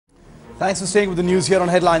Thanks for staying with the news here on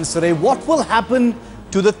Headlines today. What will happen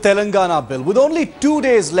to the Telangana bill? With only 2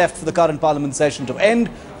 days left for the current parliament session to end,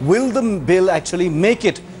 will the bill actually make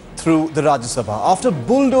it through the Rajya Sabha? After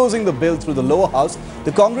bulldozing the bill through the lower house,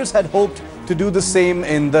 the Congress had hoped to do the same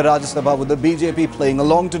in the Rajya Sabha, with the BJP playing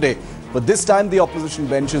along today. But this time the opposition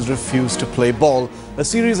benches refused to play ball. A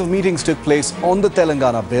series of meetings took place on the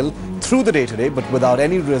Telangana bill through the day today, but without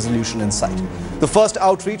any resolution in sight. The first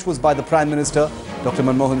outreach was by the Prime Minister, Dr.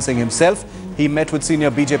 Manmohan Singh himself. He met with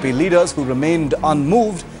senior BJP leaders who remained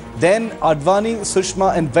unmoved. Then Advani,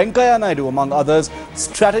 Sushma and Venkaiah Naidu, among others,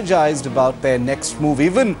 strategized about their next move,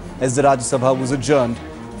 even as the Rajya Sabha was adjourned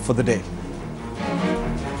for the day.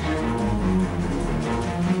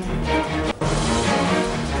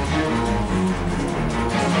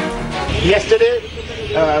 Yesterday,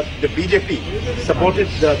 the BJP supported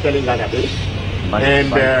the Telangana bill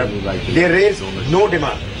and they raised no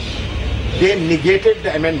demand. They negated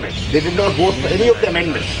the amendment. They did not vote for any of the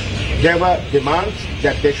amendments. There were demands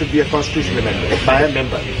that there should be a constitutional amendment by a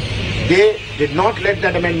member. They did not let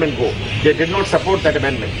that amendment go. They did not support that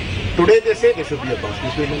amendment. Today they say there should be a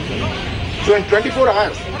constitutional amendment. So in 24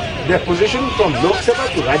 hours, their position from Lok Sabha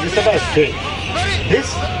to Rajya Sabha has changed. This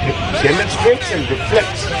demonstrates and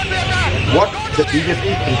reflects what the BJP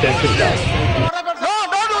intention does.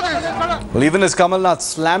 Well, even as Kamal Nath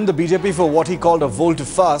slammed the BJP for what he called a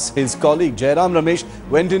volte-face, his colleague Jairam Ramesh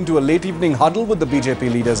went into a late evening huddle with the BJP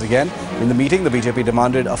leaders again. In the meeting, the BJP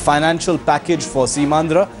demanded a financial package for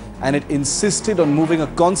Seemandhra, and it insisted on moving a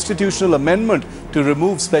constitutional amendment to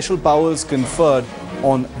remove special powers conferred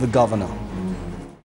on the governor.